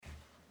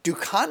Do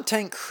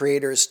content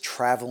creators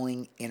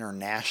traveling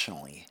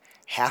internationally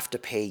have to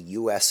pay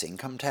U.S.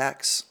 income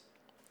tax?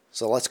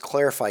 So let's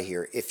clarify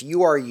here. If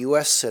you are a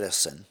U.S.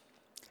 citizen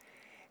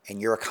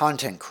and you're a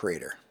content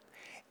creator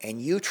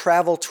and you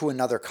travel to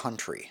another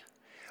country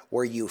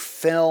where you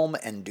film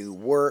and do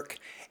work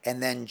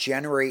and then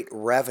generate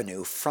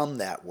revenue from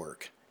that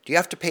work, do you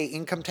have to pay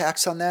income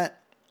tax on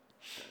that?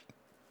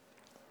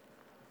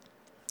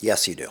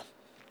 Yes, you do.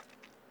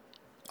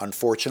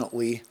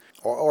 Unfortunately,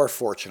 or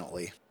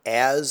fortunately,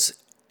 as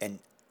a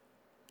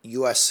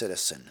U.S.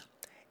 citizen,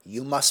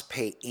 you must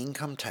pay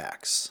income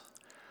tax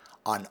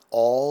on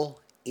all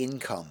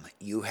income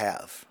you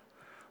have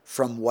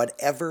from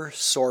whatever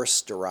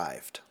source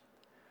derived.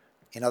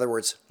 In other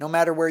words, no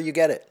matter where you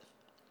get it.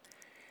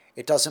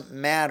 It doesn't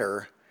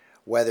matter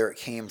whether it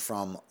came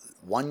from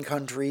one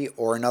country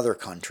or another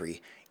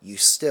country, you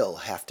still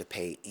have to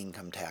pay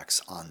income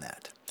tax on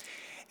that.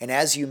 And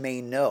as you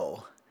may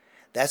know,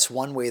 that's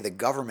one way the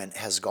government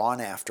has gone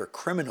after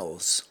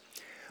criminals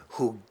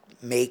who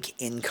make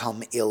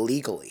income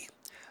illegally.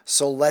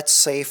 So let's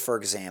say, for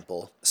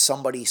example,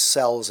 somebody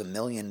sells $1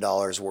 million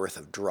worth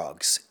of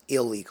drugs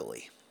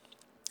illegally.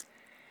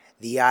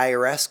 The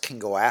IRS can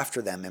go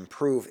after them and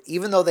prove,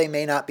 even though they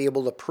may not be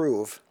able to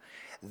prove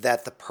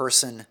that the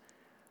person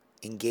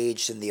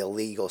engaged in the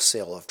illegal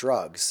sale of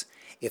drugs,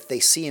 if they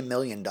see $1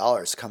 million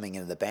coming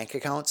into the bank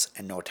accounts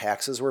and no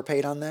taxes were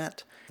paid on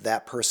that,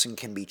 that person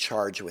can be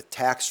charged with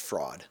tax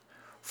fraud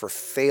for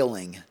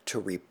failing to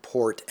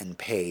report and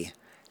pay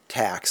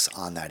tax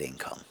on that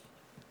income.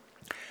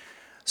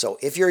 So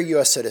if you're a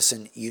U.S.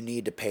 citizen, you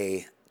need to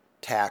pay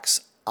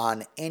tax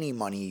on any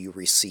money you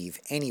receive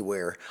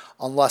anywhere,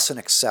 unless an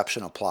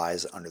exception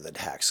applies under the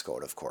tax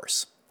code, of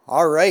course.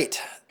 All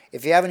right.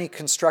 If you have any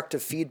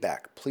constructive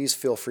feedback, please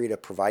feel free to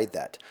provide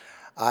that.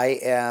 I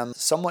am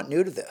somewhat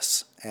new to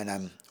this, and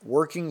I'm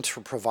working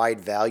to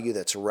provide value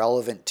that's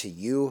relevant to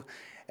you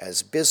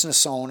as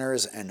business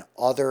owners and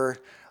other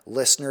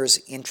listeners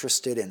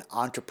interested in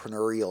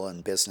entrepreneurial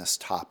and business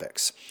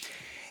topics.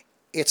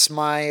 It's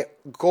my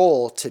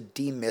goal to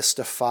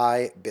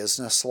demystify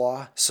business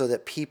law so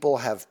that people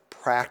have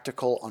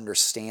practical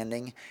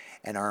understanding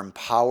and are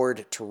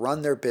empowered to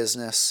run their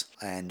business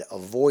and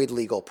avoid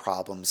legal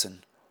problems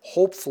and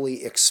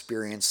hopefully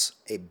experience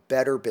a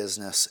better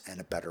business and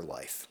a better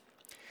life.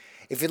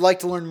 If you'd like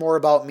to learn more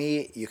about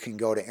me, you can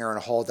go to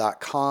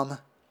aaronhall.com.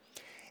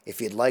 If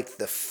you'd like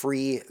the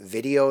free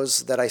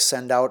videos that I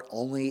send out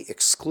only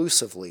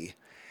exclusively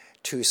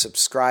to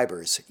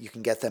subscribers, you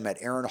can get them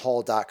at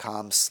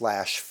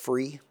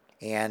aaronhall.com/free.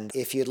 And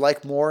if you'd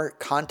like more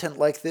content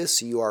like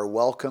this, you are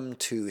welcome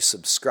to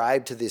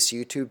subscribe to this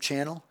YouTube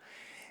channel,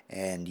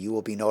 and you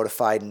will be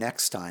notified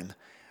next time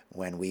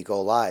when we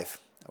go live,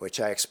 which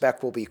I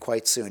expect will be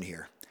quite soon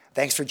here.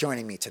 Thanks for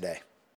joining me today.